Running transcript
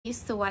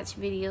Used to watch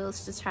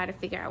videos to try to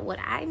figure out what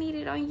I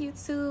needed on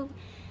YouTube,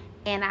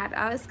 and I'd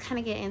always kind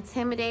of get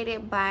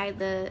intimidated by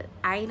the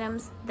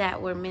items that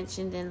were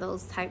mentioned in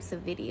those types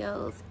of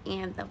videos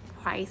and the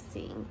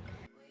pricing.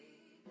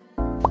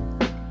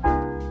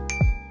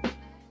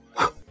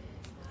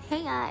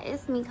 Hey y'all,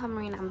 it's me,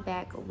 Camarine. I'm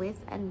back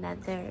with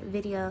another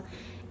video.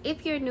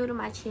 If you're new to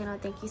my channel,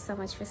 thank you so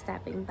much for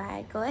stopping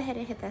by. Go ahead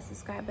and hit that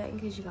subscribe button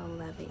because you're gonna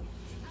love it.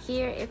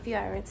 Here, if you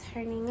are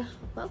returning,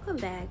 welcome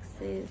back,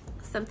 sis.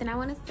 Something I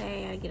want to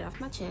say, I get off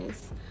my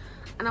chest.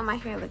 I know my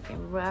hair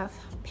looking rough.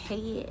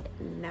 Pay it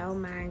no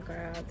mind,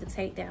 girl. The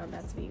takedown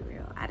about to be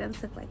real. I done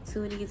took like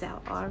 2 of these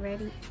out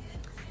already,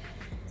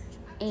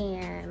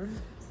 and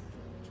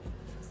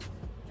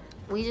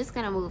we just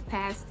gonna move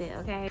past it,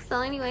 okay?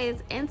 So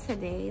anyways, in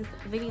today's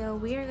video,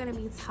 we are gonna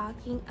be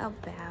talking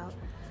about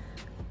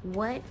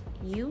what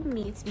you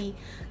need to be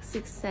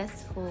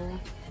successful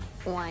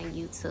on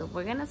YouTube.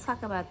 We're gonna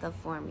talk about the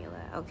formula,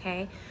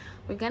 okay?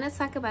 We're gonna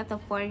talk about the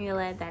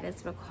formula that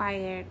is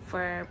required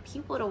for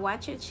people to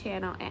watch your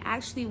channel and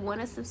actually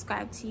want to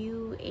subscribe to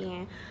you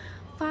and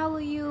follow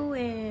you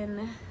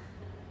and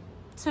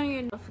turn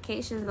your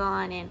notifications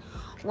on and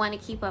want to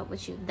keep up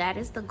with you. That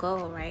is the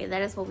goal, right?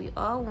 That is what we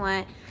all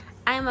want.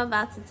 I'm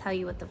about to tell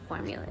you what the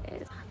formula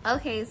is.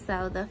 Okay,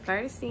 so the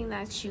first thing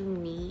that you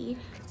need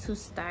to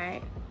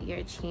start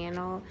your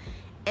channel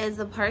is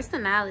a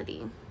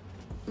personality.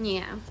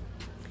 Yeah,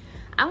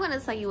 I'm gonna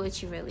tell you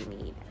what you really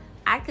need.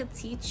 I could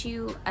teach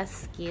you a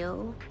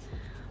skill,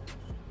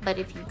 but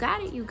if you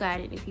got it, you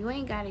got it. If you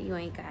ain't got it, you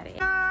ain't got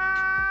it.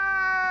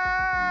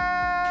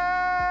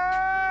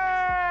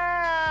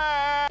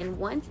 And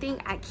one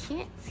thing I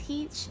can't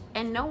teach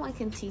and no one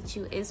can teach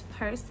you is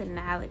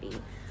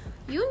personality.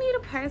 You need a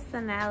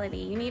personality.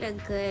 You need a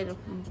good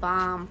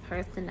bomb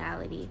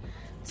personality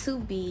to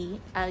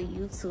be a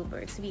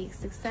YouTuber, to be a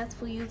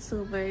successful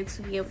YouTuber,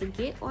 to be able to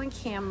get on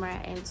camera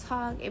and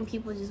talk and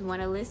people just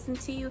want to listen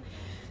to you.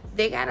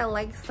 They gotta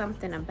like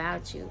something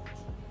about you.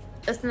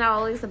 It's not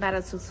always about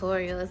a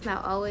tutorial. It's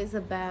not always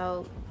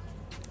about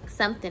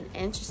something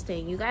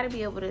interesting. You gotta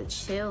be able to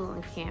chill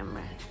on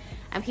camera,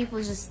 and people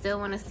just still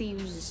want to see you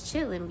just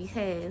chilling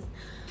because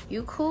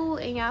you cool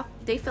and y'all,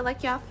 they feel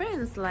like y'all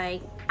friends.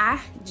 Like,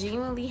 I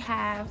genuinely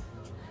have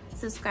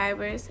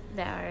subscribers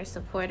that are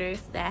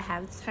supporters that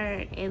have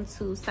turned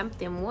into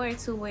something more,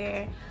 to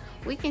where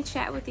we can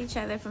chat with each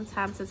other from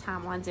time to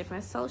time on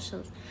different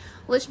socials.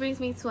 Which brings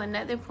me to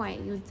another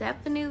point. You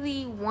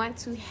definitely want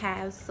to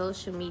have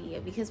social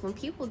media, because when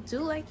people do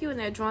like you and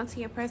they're drawn to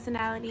your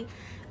personality,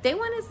 they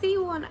want to see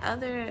you on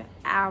other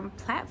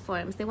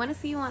platforms. They want to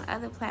see you on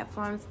other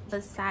platforms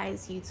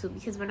besides YouTube,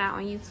 because we're not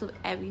on YouTube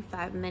every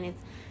 5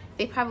 minutes.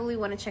 They probably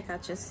want to check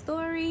out your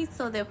stories,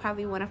 so they'll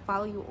probably want to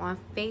follow you on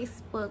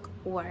Facebook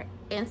or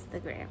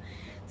Instagram.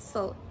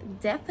 So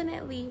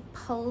definitely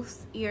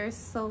post your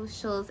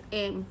socials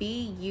and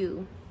be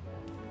you.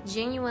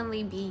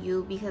 Genuinely be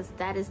you, because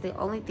that is the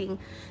only thing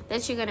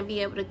that you're going to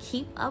be able to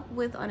keep up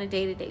with on a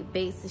day-to-day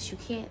basis. You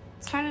can't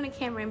turn on the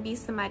camera and be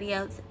somebody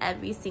else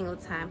every single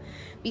time,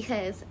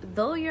 because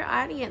though your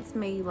audience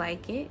may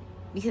like it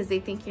because they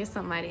think you're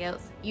somebody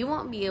else, you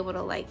won't be able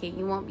to like it.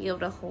 You won't be able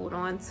to hold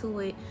on to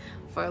it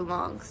for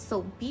long.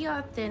 So be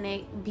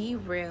authentic, be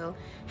real,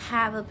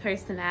 have a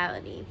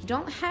personality. If you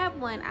don't have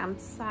one, I'm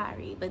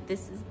sorry, but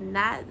this is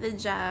not the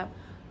job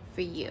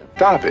for you.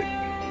 Stop it.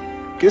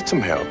 Get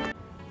some help.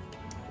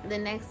 The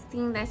next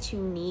thing that you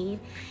need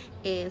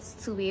is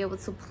to be able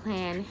to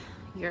plan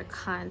your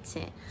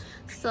content.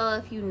 So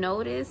if you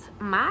notice,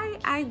 my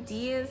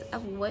ideas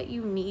of what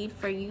you need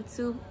for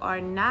YouTube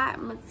are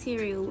not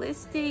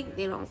materialistic.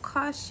 They don't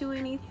cost you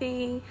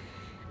anything.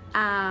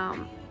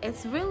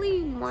 It's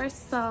really more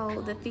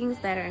so the things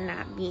that are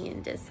not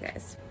being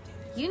discussed.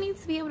 You need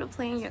to be able to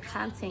plan your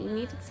content. You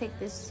need to take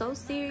this so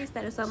serious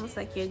that it's almost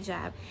like your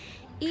job.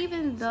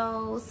 Even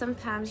though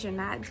sometimes you're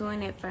not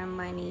doing it for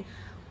money,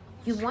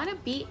 you want to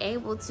be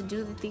able to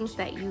do the things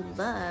that you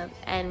love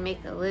and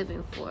make a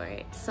living for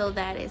it, so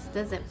that it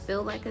doesn't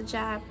feel like a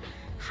job.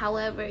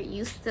 However,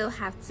 you still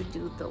have to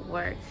do the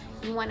work.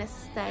 You want to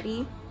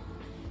study.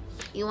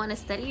 You want to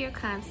study your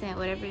content,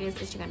 whatever it is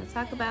that you're going to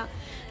talk about.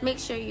 Make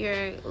sure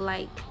you're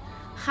like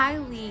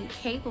highly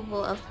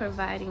capable of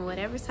providing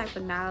whatever type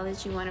of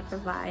knowledge you want to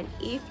provide.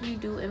 If you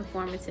do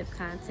informative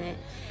content,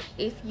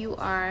 if you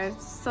are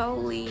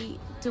solely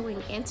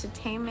doing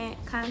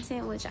entertainment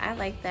content, which I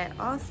like that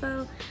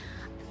also,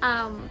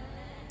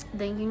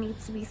 then you need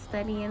to be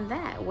studying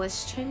that.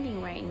 What's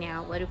trending right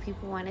now? What do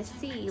people want to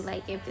see?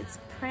 Like, if it's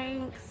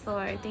pranks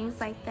or things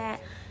like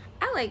that.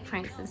 I like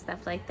pranks and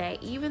stuff like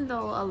that, even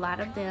though a lot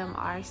of them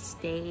are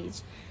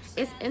staged.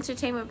 It's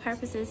entertainment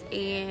purposes,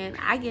 and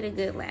I get a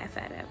good laugh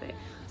out of it.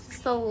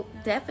 So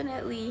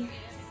definitely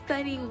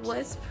study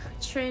what's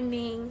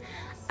trending.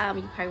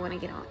 You probably want to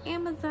get on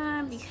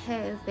Amazon,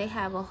 because they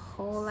have a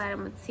whole lot of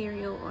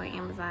material on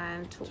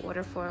Amazon to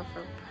order for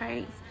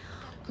pranks.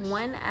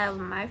 One of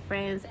my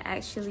friends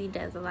actually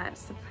does a lot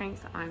of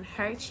pranks on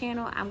her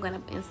channel. I'm going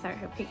to insert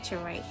her picture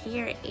right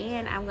here,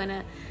 and I'm going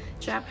to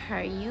drop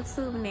her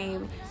YouTube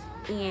name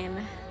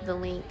in the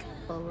link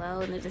below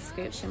in the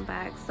description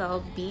box.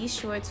 So be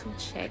sure to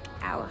check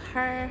out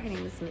her. Her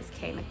name is Miss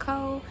K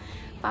Nicole.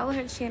 Follow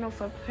her channel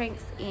for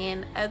pranks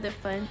and other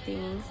fun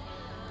things.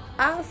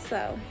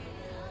 Also,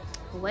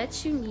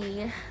 what you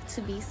need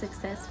to be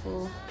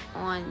successful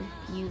on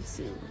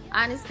YouTube.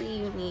 Honestly,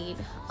 you need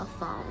a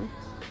phone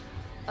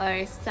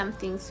or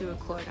something to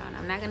record on.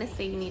 I'm not gonna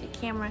say you need a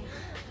camera.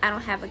 I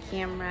don't have a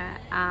camera.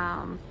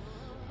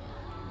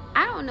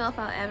 I don't know if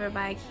I'll ever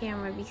buy a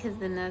camera, because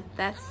then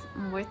that's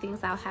more things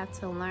I'll have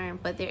to learn.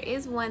 But there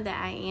is one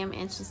that I am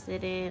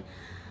interested in.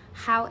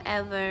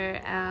 However,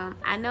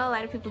 I know a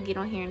lot of people get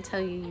on here and tell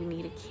you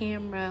need a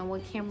camera and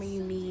what camera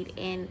you need,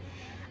 and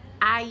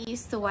I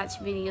used to watch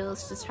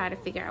videos to try to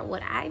figure out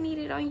what I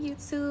needed on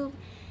YouTube,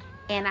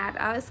 and I'd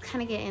always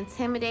kind of get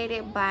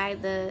intimidated by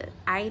the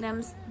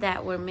items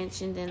that were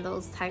mentioned in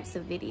those types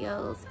of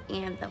videos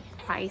and the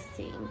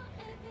pricing.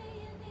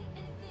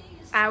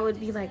 I would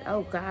be like,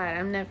 oh God,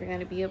 I'm never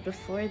going to be able to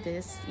afford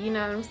this. You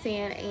know what I'm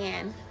saying?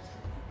 And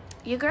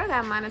your girl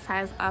got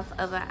monetized off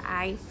of an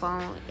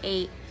iPhone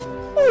 8.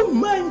 Oh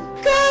my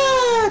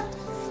God!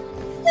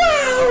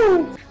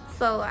 Wow!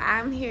 So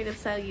I'm here to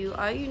tell you,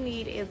 all you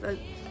need is a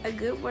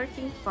good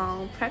working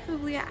phone,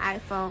 preferably an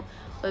iPhone.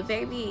 But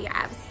baby,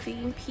 I've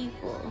seen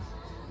people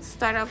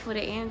start off with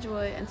an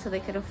Android until they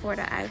could afford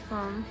an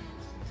iPhone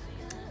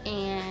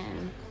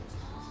and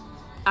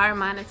are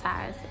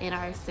monetized and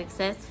are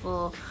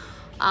successful.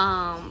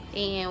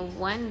 And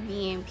one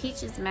being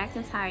Peaches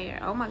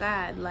McIntyre. Oh my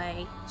God,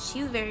 like,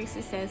 she's very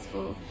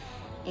successful.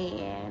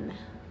 And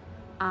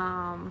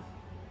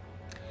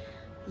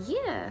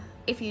yeah,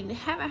 if you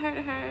haven't heard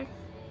of her,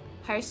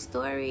 her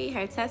story,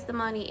 her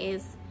testimony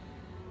is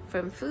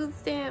from food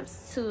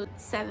stamps to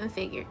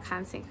 7-figure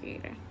content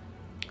creator.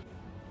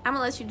 I'm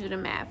gonna let you do the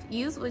math.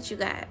 Use what you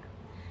got.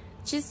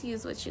 Just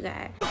use what you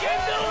got.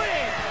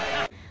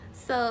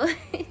 So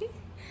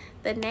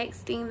the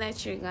next thing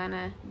that you're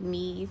gonna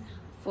need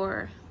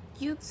for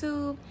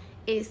YouTube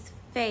is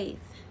faith.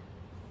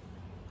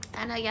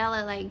 I know y'all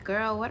are like,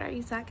 girl, what are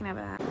you talking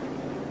about?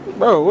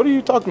 Bro, what are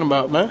you talking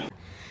about, man?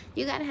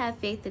 You gotta have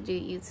faith to do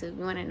YouTube.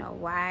 You wanna know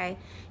why?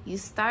 You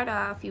start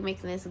off, you're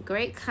making this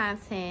great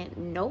content,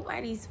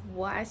 nobody's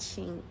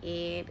watching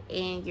it,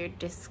 and you're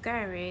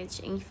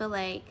discouraged, and you feel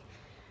like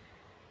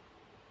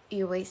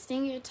you're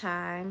wasting your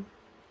time,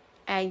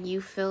 and you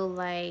feel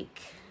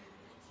like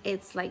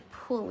it's like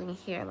pulling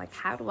hair. Like,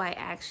 how do I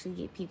actually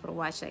get people to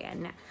watch? Like, I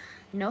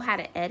know how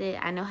to edit,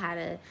 I know how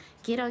to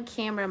get on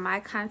camera, my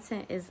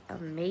content is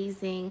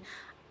amazing,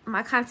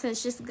 my content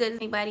is just good as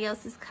anybody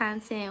else's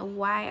content.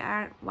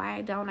 Why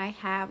don't I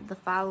have the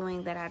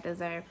following that I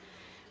deserve?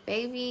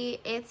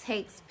 Baby, it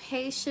takes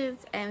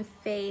patience and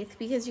faith,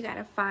 because you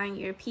gotta find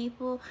your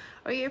people,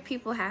 or your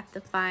people have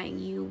to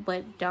find you.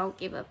 But don't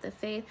give up the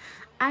faith.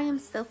 I am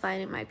still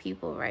finding my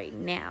people right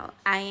now.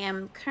 I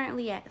am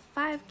currently at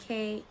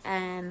 5K,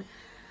 and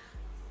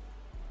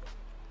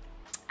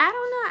I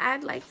don't know,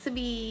 I'd like to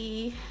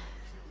be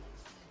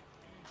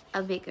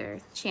a bigger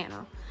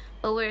channel.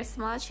 But we're a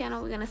small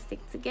channel. We're going to stick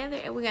together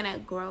and we're going to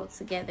grow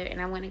together.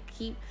 And I want to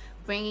keep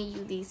bringing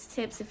you these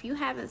tips. If you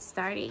haven't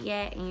started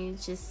yet and you're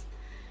just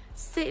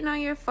sitting on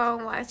your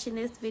phone watching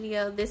this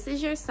video, this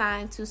is your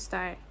sign to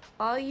start.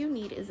 All you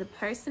need is a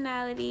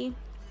personality.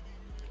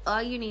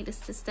 All you need is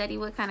to study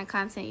what kind of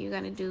content you're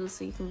going to do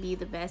so you can be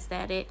the best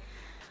at it.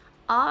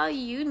 All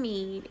you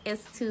need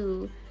is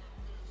to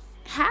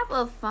have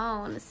a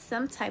phone,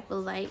 some type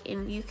of light,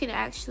 and you can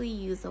actually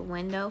use a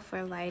window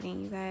for lighting,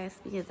 you guys,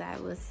 because I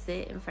would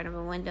sit in front of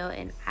a window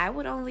and I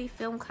would only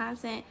film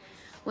content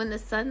when the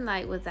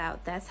sunlight was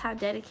out. That's how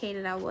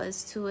dedicated I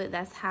was to it.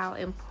 That's how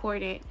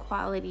important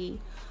quality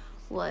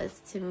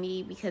was to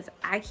me, because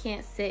I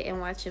can't sit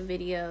and watch a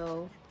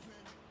video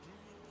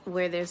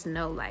where there's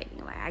no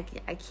lighting.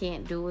 Like, I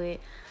can't do it,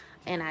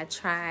 and I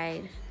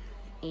tried.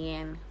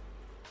 And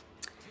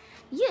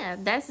yeah,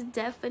 that's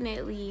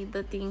definitely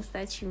the things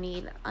that you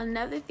need.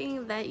 Another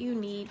thing that you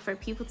need for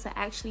people to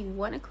actually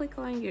want to click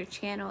on your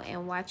channel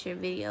and watch your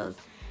videos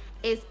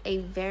is a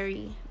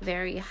very,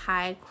 very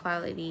high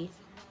quality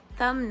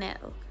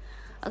thumbnail.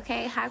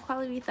 Okay, high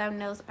quality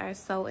thumbnails are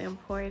so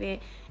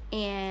important,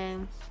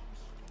 and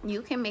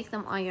you can make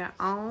them on your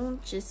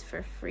own just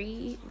for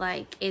free.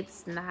 Like,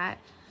 it's not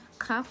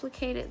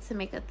complicated to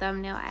make a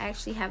thumbnail. I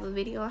actually have a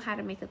video on how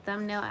to make a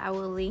thumbnail. I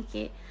will link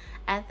it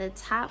at the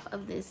top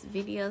of this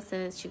video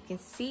so that you can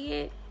see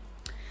it.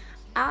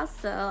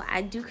 Also,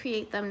 I do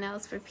create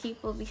thumbnails for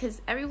people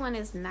because everyone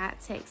is not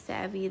tech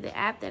savvy. The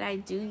app that I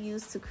do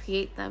use to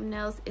create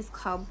thumbnails is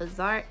called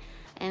Bizarre,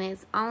 and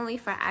it's only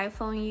for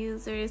iPhone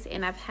users.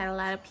 And I've had a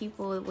lot of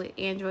people with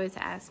Androids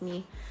ask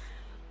me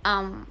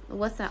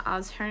what's an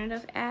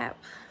alternative app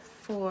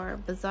for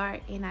Bizarre,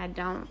 and I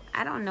don't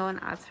know an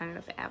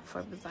alternative app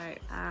for Bizarre.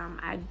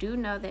 I do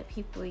know that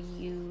people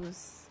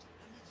use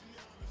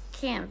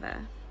Canva,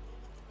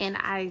 and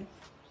I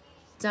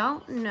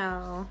don't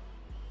know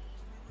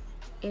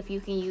if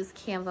you can use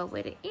Canva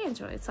with an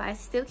Android. So I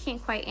still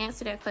can't quite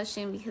answer that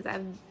question because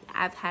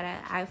I've had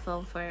an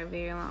iPhone for a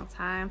very long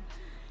time,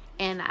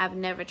 and I've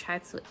never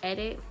tried to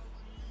edit.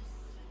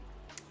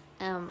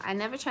 I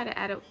never tried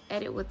to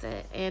edit with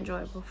the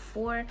Android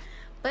before,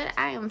 but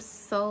I am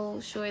so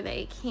sure that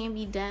it can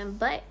be done.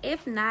 But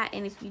if not,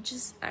 and if you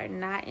just are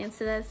not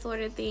into that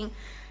sort of thing,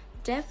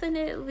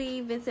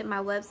 definitely visit my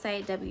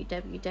website,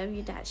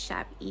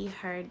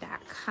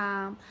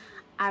 www.shopeher.com.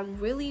 I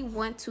really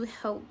want to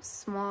help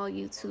small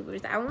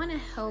YouTubers. I want to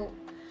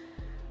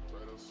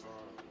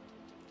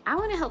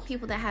help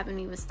people that haven't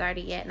even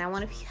started yet, and I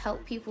want to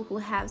help people who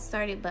have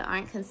started but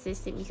aren't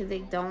consistent because they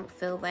don't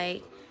feel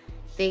like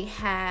they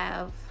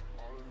have,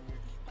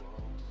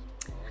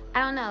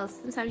 I don't know,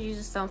 sometimes you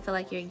just don't feel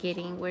like you're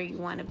getting where you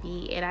want to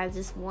be, and I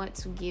just want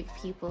to give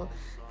people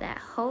that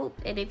hope.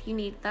 And if you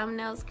need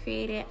thumbnails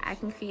created, I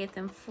can create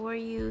them for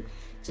you.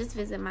 Just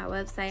visit my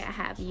website. I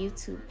have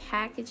YouTube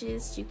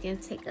packages. You can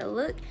take a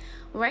look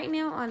right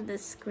now on the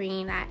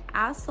screen. I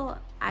also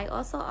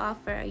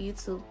offer a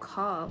YouTube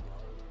call,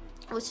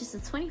 which is a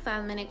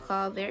 25-minute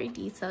call, very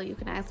detailed. You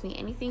can ask me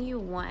anything you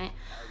want,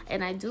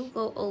 and I do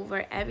go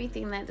over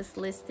everything that is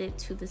listed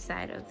to the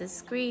side of the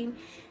screen.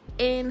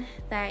 In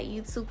that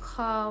YouTube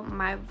call,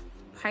 my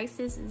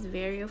prices is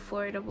very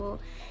affordable,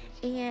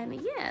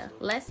 and yeah,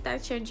 let's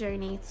start your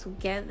journey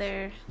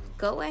together.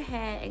 Go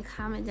ahead and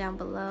comment down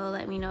below.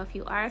 Let me know if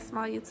you are a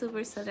small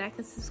YouTuber so that I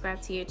can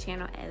subscribe to your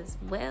channel as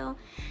well.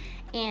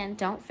 And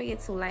don't forget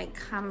to like,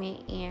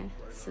 comment, and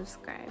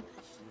subscribe.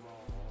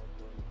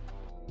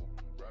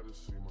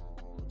 See my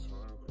heart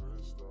turn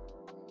crystal.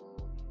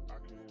 I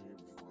can't even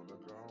front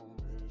like I don't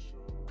miss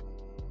you.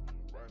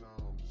 Right now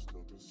I'm just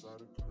stuck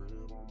inside the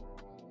crib on my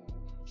own.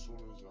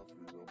 Soon as I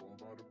free up, I'm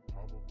about to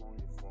pop up on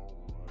your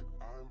phone. Like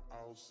I'm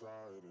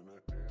outside in an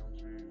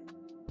AMG,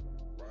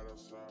 right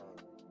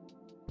outside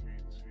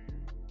PT.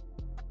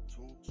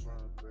 2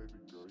 turn, baby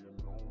girl, you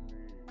know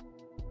me.